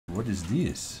what is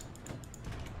this?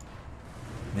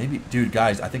 Maybe, dude,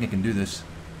 guys, I think I can do this.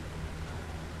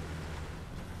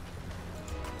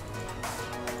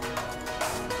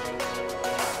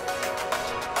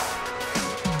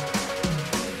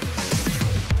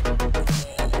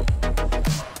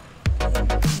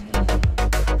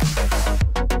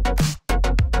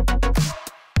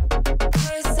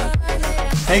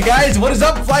 Hey guys, what is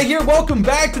up? Fly here. Welcome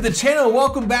back to the channel.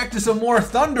 Welcome back to some more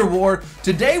Thunder War.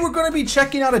 Today we're going to be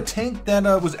checking out a tank that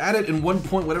was added in 1.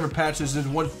 Whatever patch this is,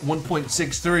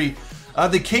 1.63.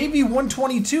 The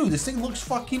KV-122. This thing looks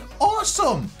fucking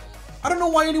awesome. I don't know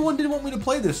why anyone didn't want me to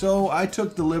play this, so I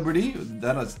took the liberty.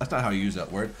 That's not how you use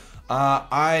that word.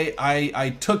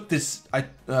 I took this. I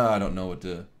don't know what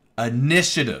to.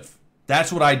 Initiative.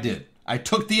 That's what I did. I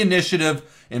took the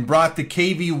initiative and brought the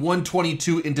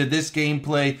KV-122 into this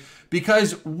gameplay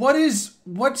because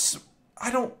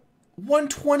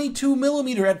 122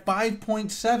 millimeter at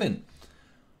 5.7.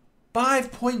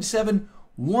 5.7,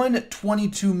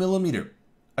 122 millimeter.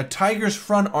 A Tiger's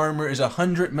front armor is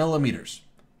 100 millimeters.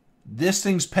 This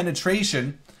thing's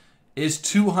penetration is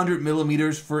 200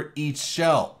 millimeters for each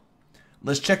shell.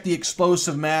 Let's check the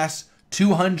explosive mass.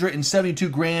 272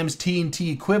 grams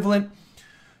TNT equivalent.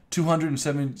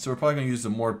 270, so we're probably going to use the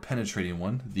more penetrating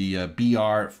one, the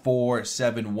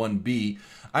BR471B.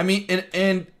 I mean,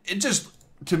 and it just,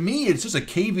 to me, it's just a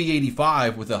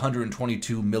KV-85 with a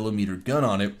 122 millimeter gun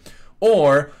on it.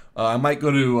 Or, I might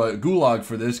go to Gulag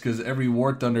for this because every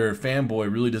War Thunder fanboy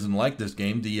really doesn't like this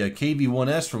game, the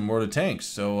KV-1S from World of Tanks.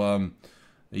 So,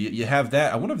 you have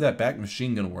that. I wonder if that back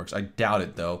machine gun works. I doubt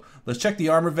it, though. Let's check the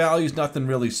armor values. Nothing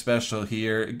really special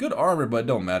here. Good armor, but it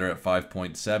don't matter at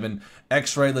 5.7.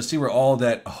 X-ray, let's see where all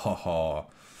that... Oh,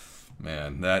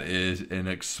 man, that is an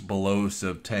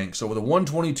explosive tank. So with a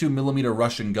 122 millimeter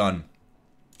Russian gun,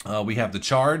 we have the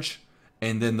charge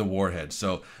and then the warhead.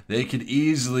 So they could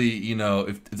easily, you know,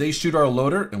 if they shoot our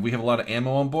loader and we have a lot of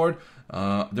ammo on board,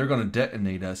 they're going to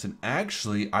detonate us. And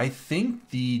actually, I think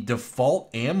the default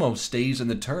ammo stays in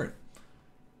the turret.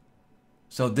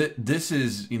 So this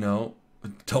is, you know,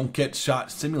 don't get shot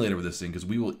simulator with this thing because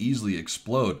we will easily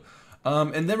explode.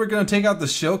 And then we're going to take out the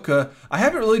Shoka. I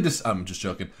haven't really I'm just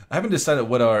joking. I haven't decided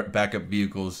what our backup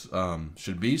vehicles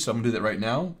should be, so I'm going to do that right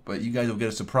now. But you guys will get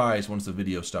a surprise once the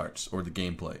video starts or the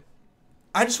gameplay.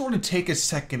 I just want to take a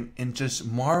second and just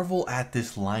marvel at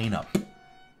this lineup.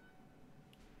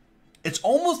 It's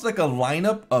almost like a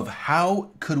lineup of how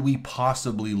could we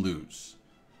possibly lose.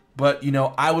 But, you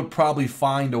know, I would probably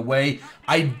find a way.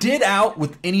 I did out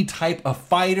with any type of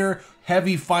fighter,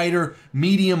 heavy fighter,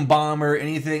 medium bomber,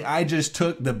 anything. I just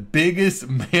took the biggest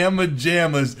mamma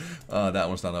jammas. That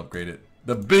one's not upgraded.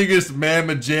 The biggest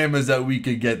mamma jammas that we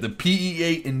could get. The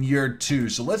PE8 in year 2.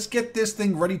 So let's get this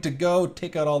thing ready to go.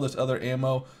 Take out all this other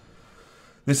ammo.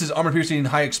 This is armor piercing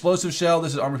high explosive shell.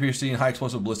 This is armor piercing high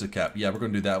explosive ballistic cap. Yeah, we're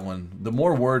going to do that one. The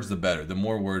more words, the better. The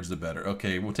more words, the better.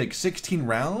 Okay, we'll take 16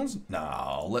 rounds.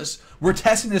 No, we're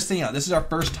testing this thing out. This is our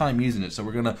first time using it, so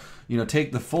we're going to, you know,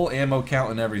 take the full ammo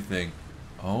count and everything.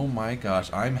 Oh my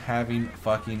gosh, I'm having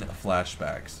fucking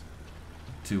flashbacks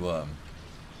to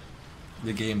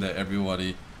the game that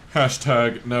everybody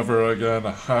hashtag never again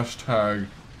hashtag.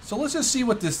 So let's just see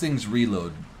what this thing's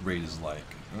reload rate is like.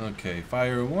 Okay,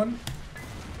 fire 1.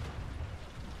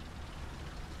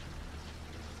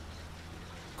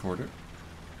 Quarter.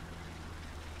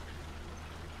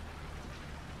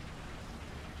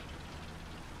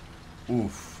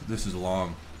 Oof, this is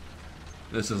long.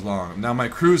 This is long. Now my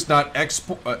crew's not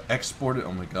exported.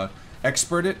 Oh my god,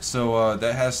 experted. So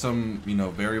that has some, you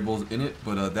know, variables in it.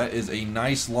 But that is a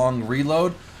nice long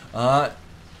reload. But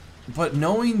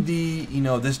knowing the, you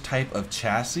know, this type of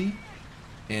chassis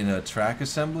and track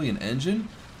assembly and engine,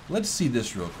 let's see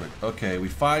this real quick. Okay, we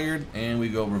fired and we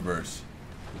go reverse.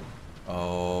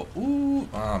 Oh, ooh,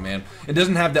 oh man. It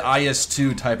doesn't have the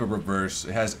IS-2 type of reverse.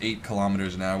 It has 8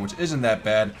 kilometers an hour, which isn't that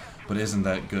bad, but isn't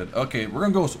that good. Okay, we're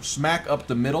gonna go smack up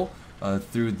the middle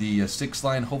through the 6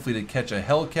 line, hopefully to catch a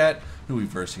Hellcat. Who are we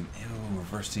reversing? Ew,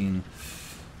 reversing.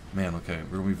 Man, okay,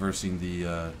 we're reversing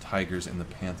the Tigers and the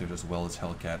Panthers as well as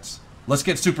Hellcats. Let's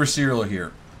get super serial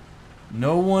here.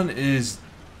 No one's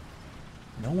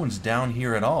down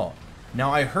here at all. Now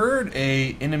I heard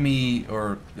a enemy,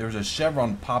 or there's a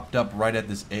chevron popped up right at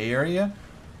this A area.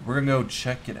 We're gonna go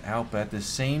check it out, but at the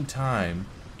same time,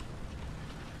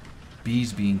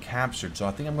 B's being captured. So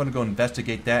I think I'm gonna go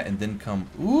investigate that and then come.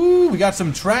 Ooh, we got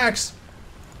some tracks.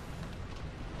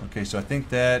 Okay, so I think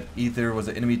that either was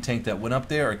an enemy tank that went up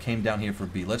there or came down here for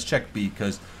B. Let's check B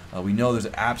because we know there's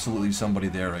absolutely somebody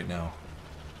there right now.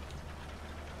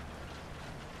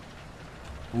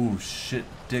 Ooh, shit,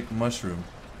 dick mushroom.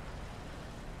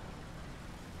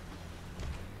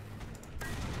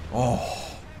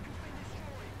 Oh.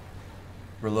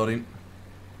 Reloading.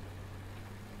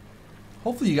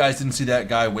 Hopefully you guys didn't see that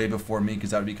guy way before me, because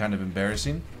that would be kind of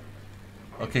embarrassing.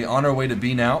 Okay, on our way to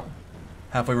B now.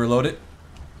 Halfway reloaded.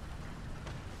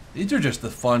 These are just the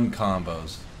fun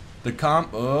combos. The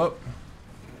oh.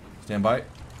 Stand by.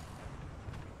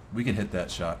 We can hit that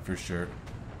shot for sure.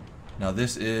 Now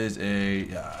this is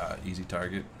a easy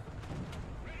target.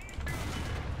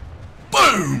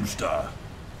 Boom! Star.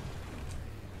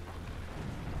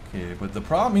 Okay, but the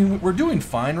problem, I mean, we're doing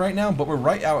fine right now, but we're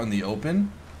right out in the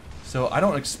open. So I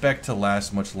don't expect to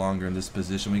last much longer in this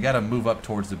position. We got to move up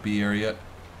towards the B area.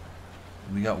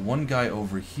 We got one guy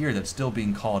over here that's still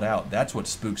being called out. That's what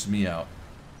spooks me out.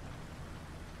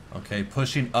 Okay,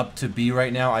 pushing up to B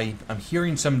right now. I'm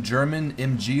hearing some German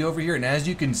MG over here, and as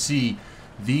you can see,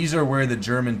 these are where the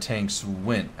German tanks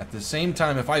went. At the same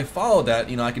time, if I follow that,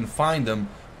 you know, I can find them,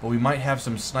 but we might have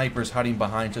some snipers hiding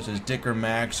behind, such as Dick or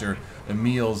Max or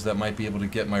Emil's, that might be able to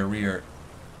get my rear.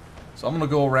 So I'm going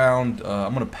to go around,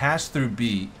 I'm going to pass through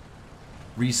B,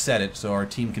 reset it so our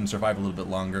team can survive a little bit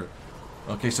longer.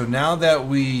 Okay, so now that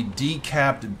we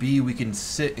decapped B, we can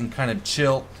sit and kind of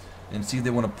chill and see if they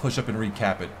want to push up and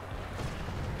recap it.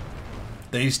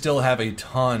 They still have a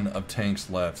ton of tanks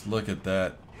left. Look at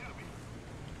that.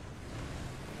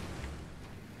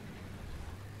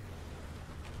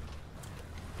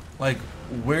 Like,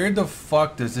 where the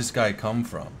fuck does this guy come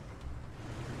from?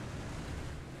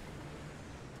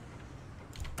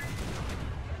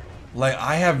 Like,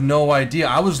 I have no idea.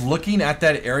 I was looking at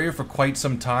that area for quite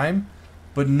some time,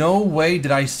 but no way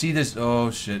did I see this.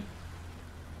 Oh, shit.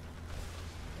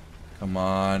 Come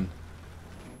on.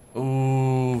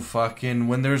 Ooh, fucking,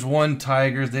 when there's one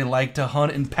tigers, they like to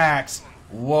hunt in packs.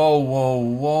 Whoa, whoa,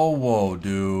 whoa, whoa,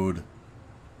 dude.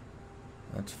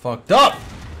 That's fucked up.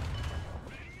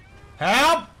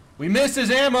 Help! We missed his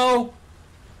ammo.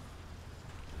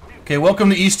 Okay, welcome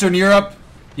to Eastern Europe.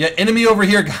 Yeah, enemy over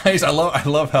here, guys. I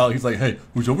love how he's like, hey,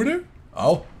 who's over there?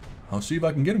 I'll see if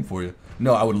I can get him for you.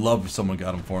 No, I would love if someone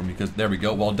got him for me, because there we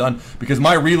go, well done. Because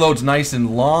my reload's nice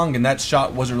and long, and that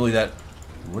shot wasn't really that.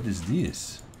 What is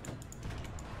this?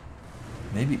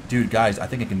 Maybe, dude, guys, I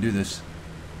think I can do this.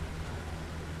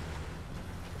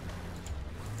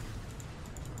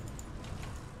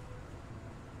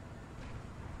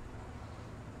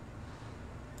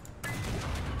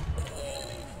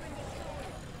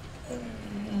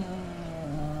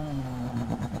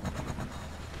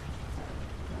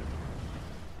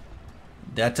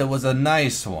 That was a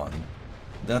nice one.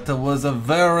 That was a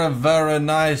very, very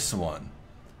nice one.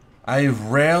 I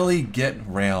rarely,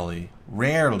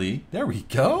 there we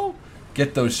go,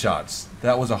 get those shots.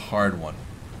 That was a hard one.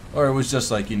 Or it was just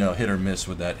like, you know, hit or miss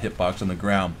with that hitbox on the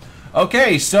ground.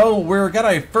 Okay, so we're got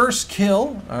our first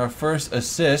kill, our first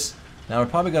assist. Now we're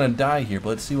probably gonna die here, but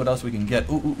let's see what else we can get.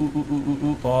 Ooh, ooh, ooh, ooh, ooh,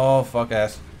 ooh. Oh, fuck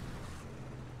ass.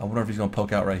 I wonder if he's gonna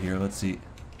poke out right here. Let's see.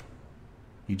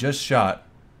 He just shot.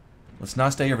 Let's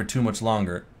not stay here for too much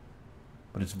longer.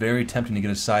 But it's very tempting to get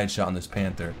a side shot on this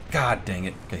Panther. God dang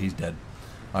it. Okay, he's dead.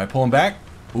 Alright, pull him back.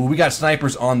 Ooh, we got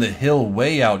snipers on the hill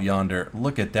way out yonder.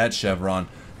 Look at that chevron.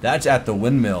 That's at the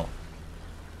windmill.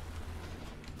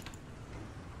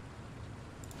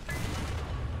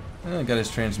 Got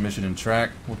his transmission in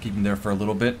track. We'll keep him there for a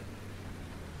little bit.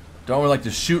 Don't really like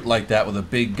to shoot like that with a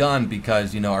big gun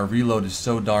because, you know, our reload is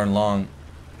so darn long.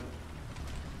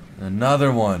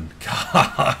 Another one.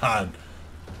 God.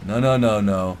 No, no, no,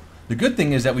 no. The good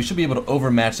thing is that we should be able to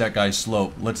overmatch that guy's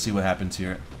slope. Let's see what happens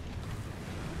here.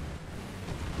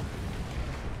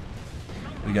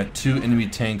 We got two enemy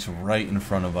tanks right in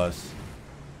front of us.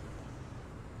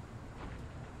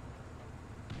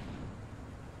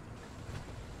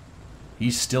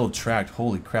 He's still tracked.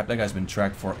 Holy crap, that guy's been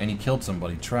tracked for, and he killed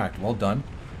somebody. Tracked. Well done.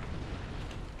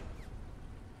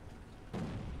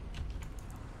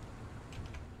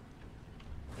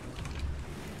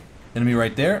 Enemy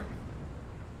right there.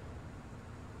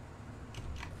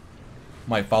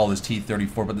 Might follow his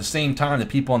T-34, but at the same time, the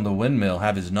people on the windmill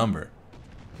have his number.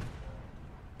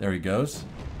 There he goes.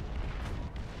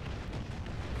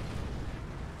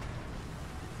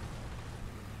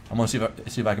 I'm gonna see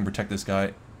if I can protect this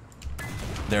guy.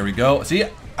 There we go. See,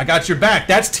 I got your back.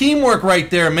 That's teamwork right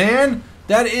there, man.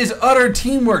 That is utter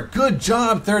teamwork. Good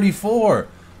job, 34.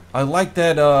 I like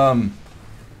that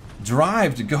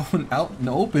drive to go out and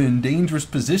open in dangerous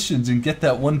positions and get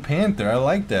that one Panther. I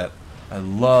like that. I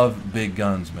love big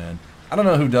guns, man. I don't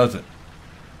know who does it.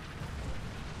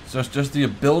 So just the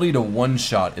ability to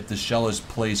one-shot if the shell is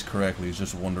placed correctly is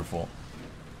just wonderful.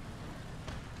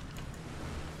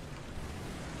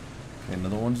 Okay,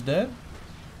 another one's dead.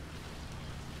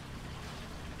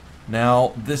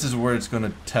 Now, this is where it's going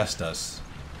to test us.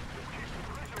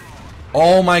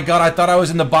 Oh my god, I thought I was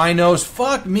in the binos.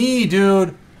 Fuck me,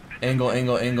 dude. Angle,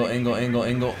 angle, angle, angle, angle,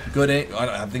 angle. Good angle.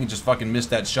 I think it just fucking missed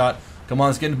that shot. Come on,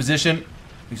 let's get in position.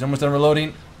 He's almost done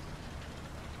reloading.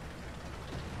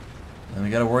 And we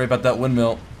gotta worry about that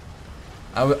windmill.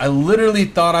 I literally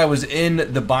thought I was in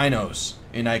the binos.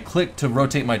 And I clicked to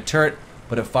rotate my turret,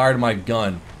 but it fired my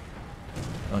gun.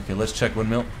 Okay, let's check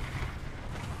windmill.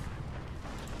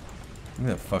 Look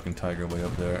at that fucking tiger way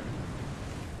up there.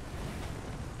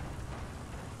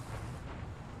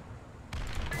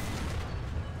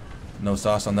 No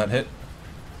sauce on that hit.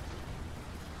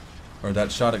 Or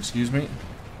that shot, excuse me.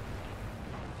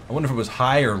 I wonder if it was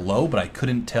high or low, but I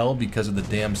couldn't tell because of the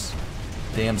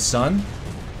damn sun.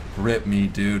 Rip me,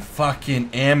 dude.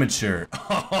 Fucking amateur.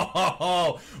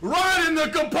 Oh, right in the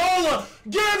cupola!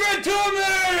 Give it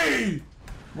to me!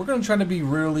 We're gonna try to be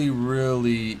really,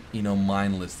 really, you know,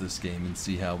 mindless this game and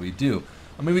see how we do.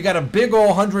 I mean, we got a big ol'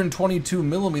 122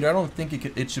 millimeter. I don't think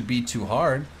it should be too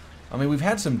hard. I mean, we've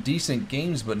had some decent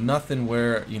games, but nothing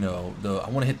where, you know, I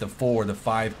want to hit the 4, the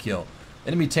 5 kill.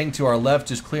 Enemy tank to our left,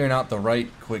 just clearing out the right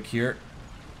quick here.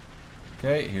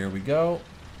 Okay, here we go.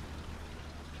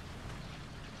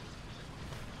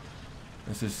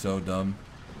 This is so dumb.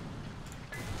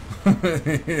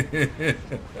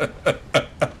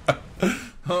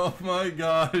 Oh my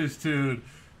gosh, dude.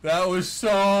 That was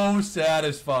so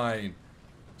satisfying.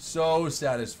 So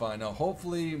satisfying. Now,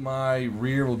 hopefully my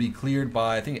rear will be cleared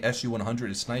by, I think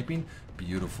SU-100 is sniping.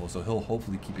 Beautiful. So he'll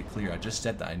hopefully keep it clear. I just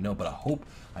said that, I know, but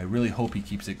I really hope he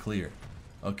keeps it clear.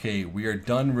 Okay, we are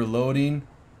done reloading.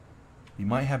 He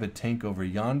might have a tank over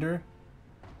yonder.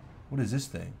 What is this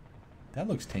thing? That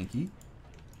looks tanky.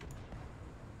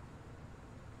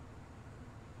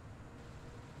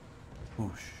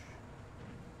 Whoosh.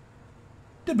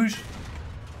 Deboosh.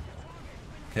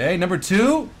 Okay, number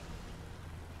 2.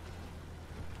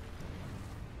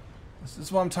 This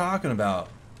is what I'm talking about.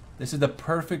 This is the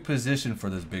perfect position for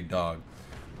this big dog.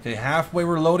 Okay, halfway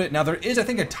we're loaded. Now there is, I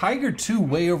think, a Tiger 2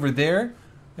 way over there.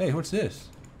 Hey, what's this?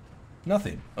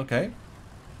 Nothing. Okay.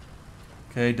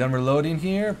 Okay, done reloading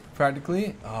here,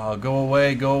 practically. Oh, go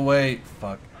away, go away.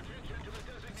 Fuck.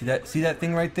 See that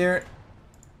thing right there?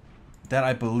 That,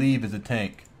 I believe, is a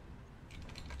tank.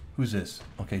 Who's this?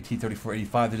 Okay,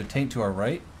 T-3485. There's a tank to our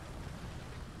right.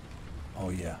 Oh,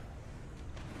 yeah.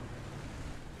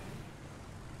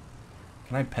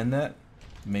 Can I pen that?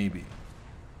 Maybe.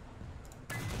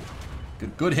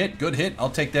 Good hit, good hit. I'll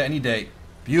take that any day.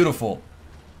 Beautiful.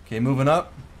 Okay, moving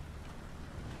up.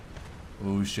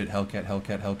 Oh, shit. Hellcat,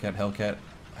 Hellcat, Hellcat, Hellcat.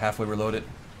 Halfway reloaded.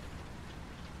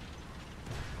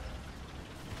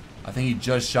 I think he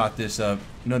just shot this,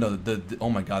 no, oh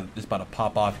my god, this is about to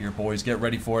pop off here, boys. Get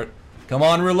ready for it. Come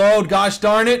on, reload, gosh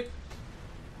darn it!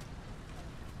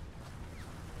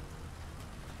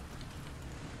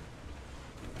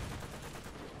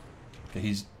 Okay,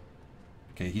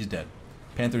 he's dead.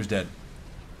 Panther's dead.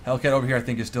 Hellcat over here, I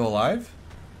think, is still alive.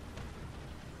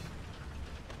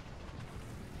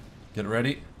 Get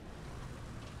ready.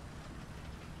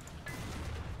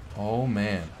 Oh,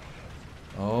 man.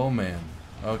 Oh, man.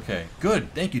 Okay,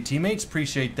 good. Thank you, teammates.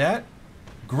 Appreciate that.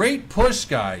 Great push,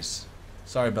 guys.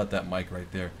 Sorry about that mic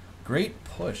right there. Great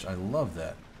push. I love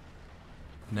that.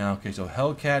 Now, okay, so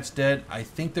Hellcat's dead. I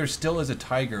think there still is a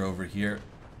Tiger over here.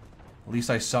 At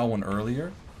least I saw one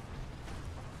earlier.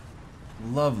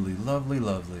 Lovely, lovely,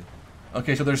 lovely.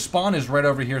 Okay, so their spawn is right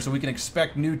over here, so we can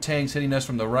expect new tanks hitting us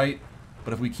from the right.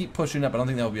 But if we keep pushing up, I don't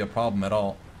think that will be a problem at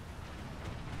all.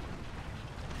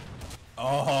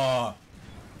 Oh,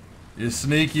 you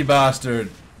sneaky bastard.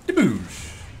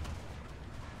 Deboosh.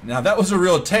 Now, that was a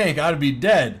real tank. I'd be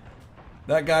dead.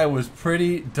 That guy was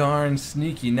pretty darn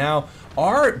sneaky. Now,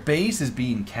 our base is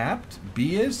being capped.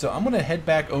 B is. So I'm going to head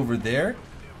back over there.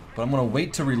 But I'm going to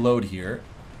wait to reload here.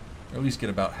 Or at least get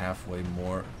about halfway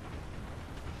more.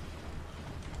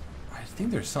 I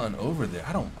think there's something over there.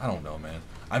 I don't know, man.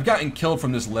 I've gotten killed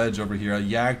from this ledge over here. A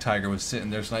Yag Tiger was sitting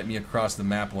there, sniping me across the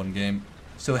map one game.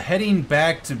 So heading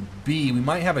back to B, we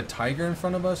might have a Tiger in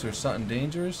front of us or something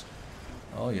dangerous.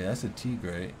 Oh yeah, that's a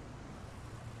T-Gray.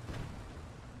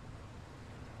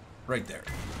 Right there.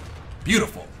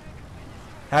 Beautiful.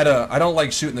 I don't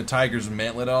like shooting the Tiger's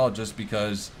mantlet at all just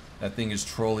because that thing is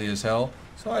trolly as hell.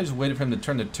 So I just waited for him to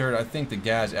turn the turret. I think the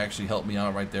gas actually helped me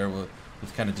out right there with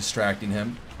kind of distracting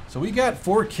him. So we got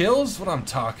 4 kills, what I'm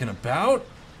talking about.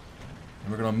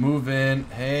 And we're gonna move in.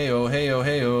 Hey-oh, hey-oh,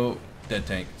 hey-oh. Dead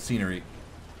tank. Scenery.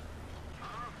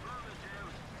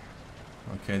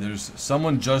 Okay, there's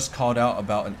someone just called out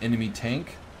about an enemy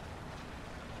tank.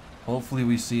 Hopefully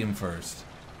we see him first.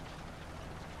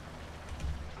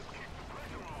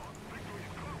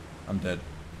 I'm dead.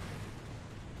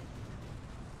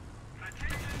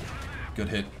 Good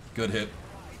hit. Good hit.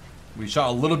 We shot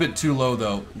a little bit too low,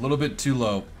 though. A little bit too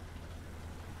low.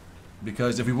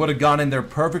 Because if we would have gone in there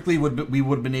perfectly, we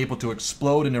would have been able to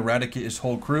explode and eradicate his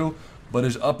whole crew. But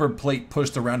his upper plate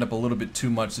pushed the round up a little bit too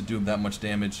much to do that much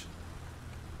damage.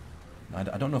 I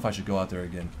don't know if I should go out there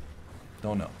again.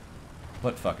 Don't know.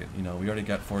 But fuck it. You know, we already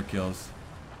got 4 kills.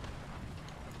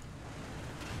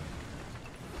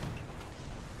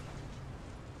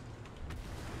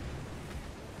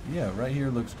 Yeah, right here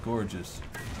looks gorgeous.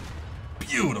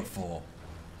 Beautiful.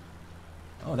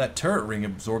 Oh, that turret ring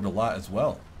absorbed a lot as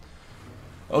well.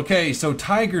 Okay, so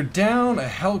Tiger down. A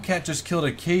Hellcat just killed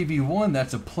a KV-1.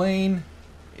 That's a plane.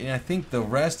 And I think the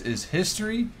rest is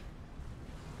history.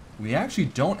 We actually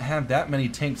don't have that many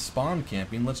tanks spawn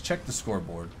camping. Let's check the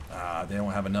scoreboard. Ah, they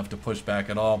don't have enough to push back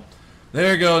at all.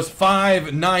 There goes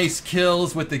 5 nice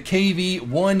kills with the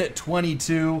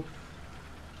KV-122.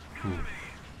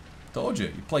 Told you,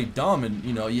 you play dumb and,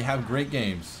 you know, you have great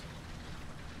games.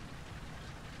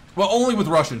 Well, only with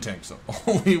Russian tanks, though.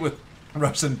 Only with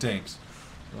Russian tanks.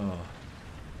 Oh.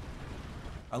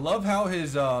 I love how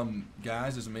his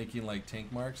guys is making like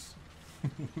tank marks.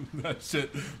 That shit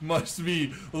must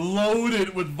be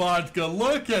loaded with vodka.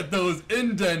 Look at those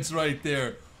indents right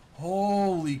there.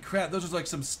 Holy crap, those are like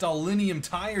some Stalinium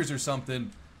tires or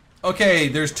something. Okay,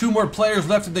 there's 2 more players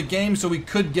left in the game, so we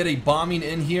could get a bombing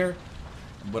in here.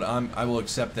 But I will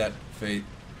accept that fate.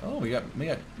 Oh,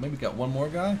 maybe we got one more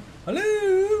guy.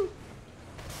 Hello.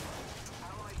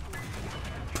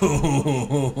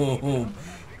 Boom.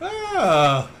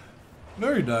 Ah,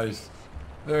 very nice.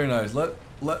 Very nice.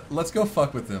 Let's go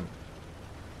fuck with him.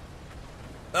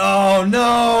 Oh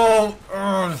no!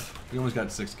 Ugh. We almost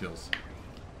got 6 kills.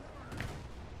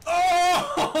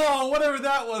 Oh, whatever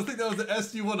that was. I think that was the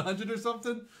SU-100 or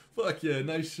something. Fuck yeah,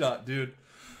 nice shot, dude.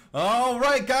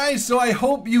 Alright guys, so I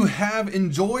hope you have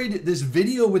enjoyed this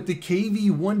video with the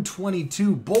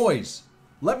KV-122. Boys,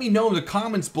 let me know in the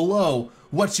comments below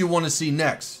what you want to see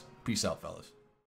next. Peace out, fellas.